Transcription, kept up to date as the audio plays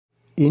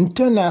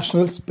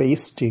International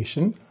Space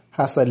Station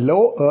has a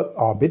low Earth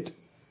orbit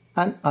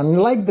and,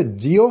 unlike the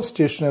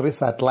geostationary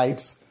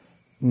satellites,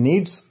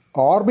 needs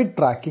orbit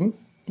tracking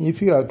if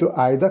you have to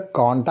either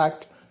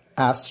contact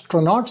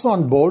astronauts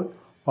on board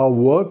or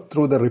work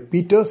through the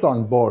repeaters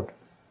on board.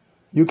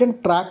 You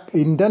can track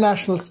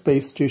International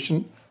Space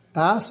Station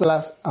as well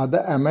as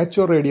other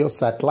amateur radio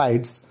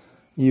satellites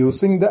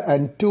using the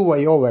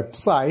N2YO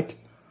website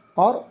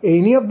or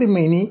any of the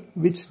many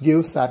which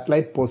give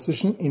satellite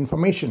position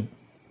information.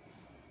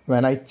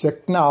 When I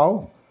check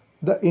now,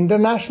 the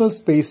International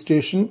Space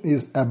Station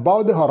is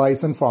above the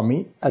horizon for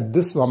me at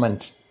this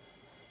moment.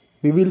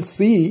 We will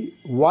see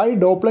why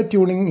Doppler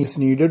tuning is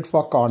needed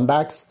for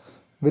contacts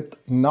with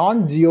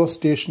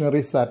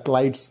non-geostationary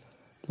satellites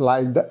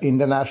like the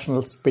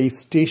International Space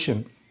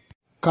Station.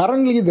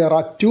 Currently, there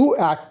are two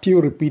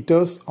active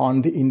repeaters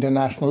on the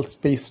International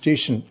Space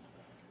Station.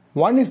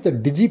 One is the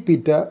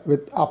digipeater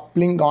with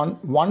uplink on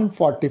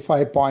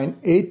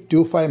 145.825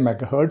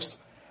 MHz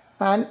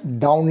and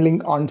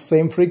downlink on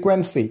same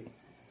frequency.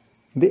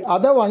 The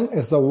other one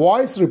is the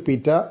voice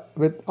repeater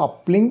with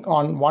uplink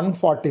on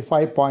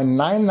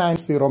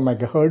 145.990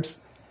 MHz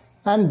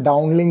and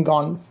downlink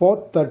on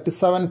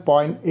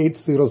 437.800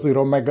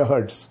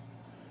 MHz.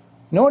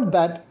 Note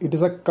that it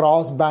is a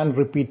crossband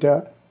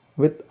repeater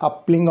with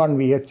uplink on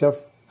VHF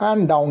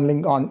and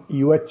downlink on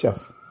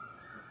UHF.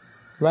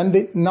 When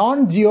the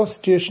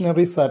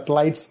non-geostationary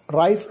satellites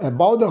rise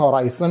above the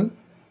horizon,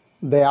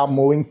 they are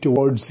moving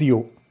towards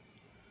you.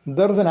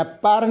 There is an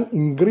apparent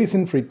increase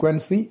in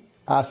frequency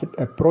as it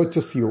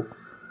approaches you.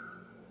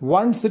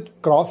 Once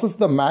it crosses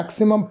the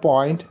maximum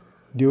point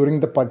during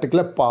the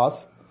particular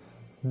pass,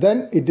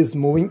 then it is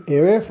moving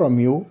away from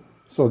you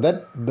so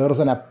that there is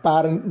an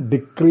apparent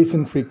decrease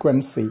in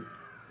frequency.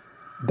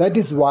 That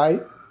is why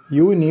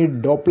you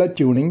need Doppler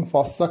tuning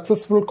for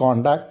successful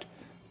contact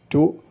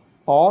to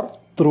or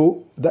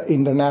through the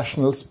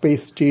International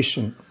Space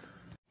Station.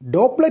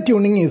 Doppler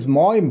tuning is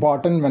more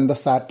important when the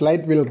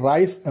satellite will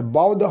rise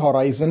above the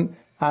horizon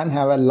and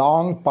have a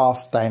long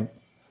pass time.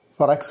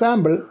 For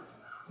example,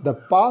 the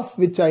pass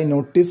which I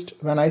noticed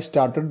when I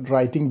started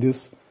writing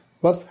this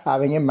was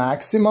having a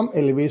maximum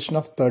elevation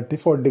of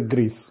 34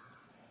 degrees.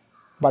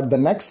 But the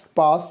next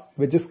pass,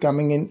 which is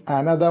coming in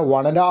another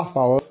 1.5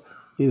 hours,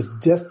 is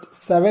just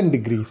 7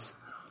 degrees.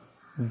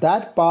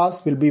 That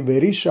pass will be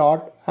very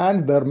short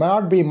and there may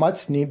not be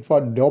much need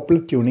for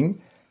Doppler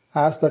tuning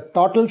as the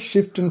total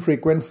shift in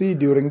frequency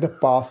during the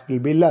pass will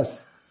be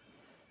less.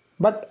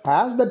 But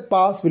as that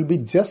pass will be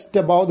just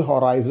above the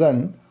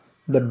horizon,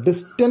 the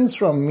distance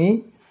from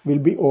me will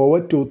be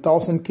over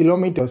 2000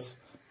 kilometers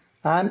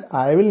and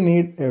I will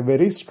need a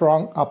very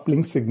strong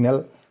uplink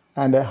signal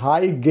and a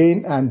high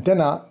gain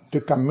antenna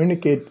to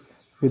communicate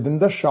within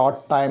the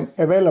short time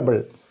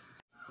available.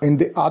 In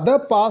the other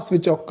pass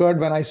which occurred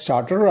when I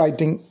started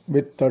writing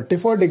with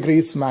 34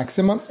 degrees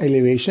maximum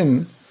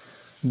elevation,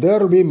 there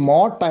will be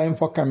more time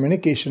for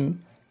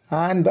communication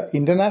and the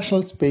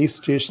International Space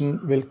Station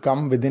will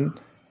come within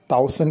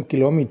 1000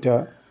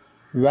 km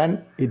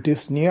when it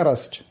is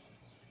nearest.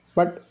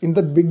 But in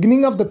the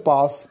beginning of the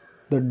pass,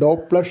 the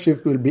Doppler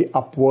shift will be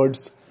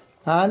upwards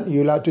and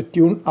you will have to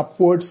tune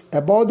upwards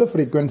above the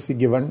frequency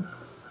given,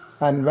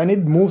 and when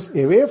it moves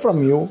away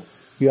from you,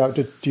 you have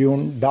to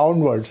tune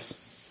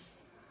downwards.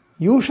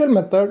 Usual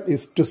method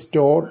is to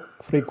store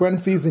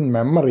frequencies in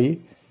memory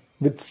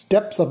with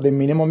steps of the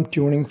minimum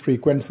tuning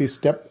frequency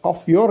step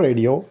of your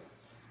radio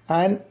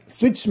and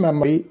switch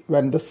memory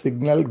when the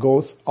signal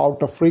goes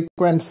out of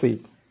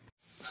frequency.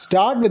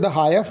 Start with a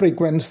higher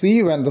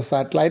frequency when the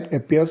satellite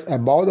appears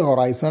above the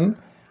horizon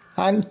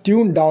and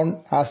tune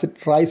down as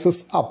it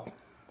rises up.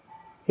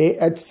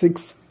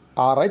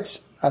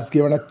 AH6RH has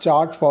given a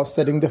chart for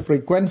setting the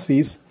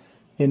frequencies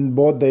in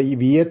both the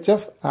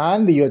VHF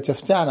and the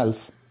UHF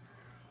channels.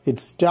 It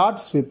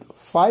starts with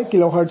 5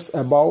 kHz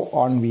above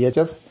on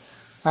VHF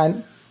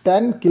and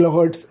 10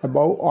 kHz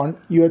above on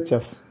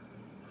UHF.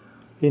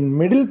 In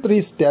middle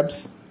three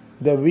steps,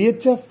 the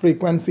VHF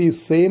frequency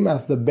is same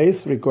as the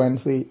base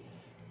frequency,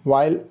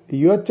 while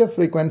UHF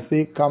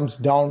frequency comes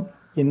down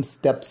in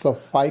steps of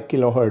 5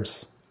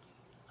 kHz.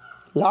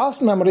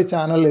 Last memory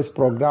channel is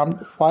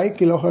programmed 5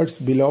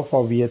 kHz below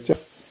for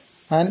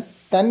VHF and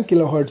 10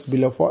 kHz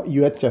below for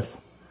UHF.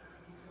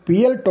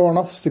 PL tone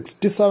of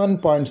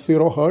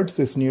 67.0 Hz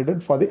is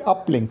needed for the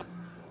uplink.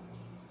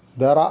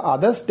 There are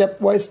other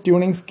stepwise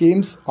tuning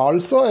schemes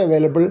also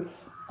available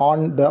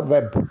on the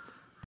web.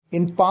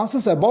 In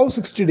passes above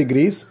 60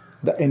 degrees,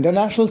 the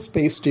International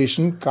Space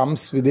Station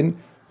comes within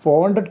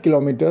 400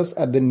 km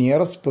at the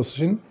nearest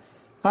position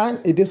and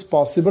it is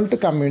possible to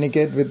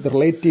communicate with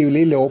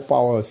relatively low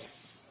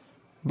powers.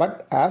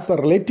 But as the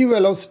relative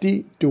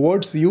velocity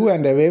towards you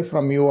and away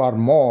from you are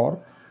more,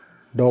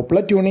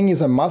 Doppler tuning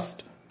is a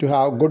must to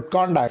have good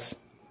contacts.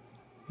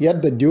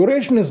 Yet the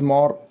duration is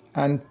more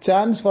and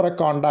chance for a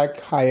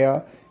contact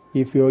higher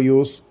if you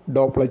use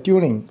Doppler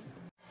tuning.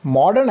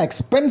 Modern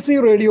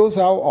expensive radios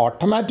have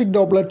automatic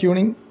Doppler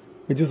tuning,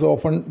 which is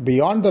often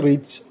beyond the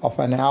reach of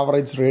an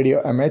average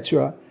radio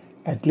amateur,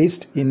 at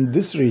least in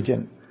this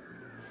region.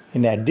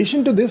 In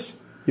addition to this,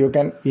 you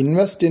can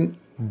invest in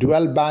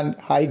dual band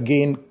high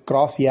gain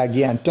cross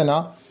Yagi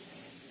antenna,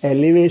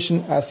 elevation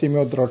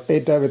azimuth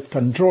rotator with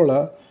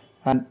controller,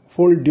 and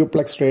full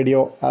duplex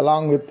radio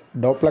along with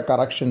Doppler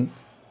correction.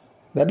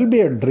 That will be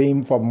a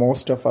dream for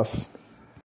most of us.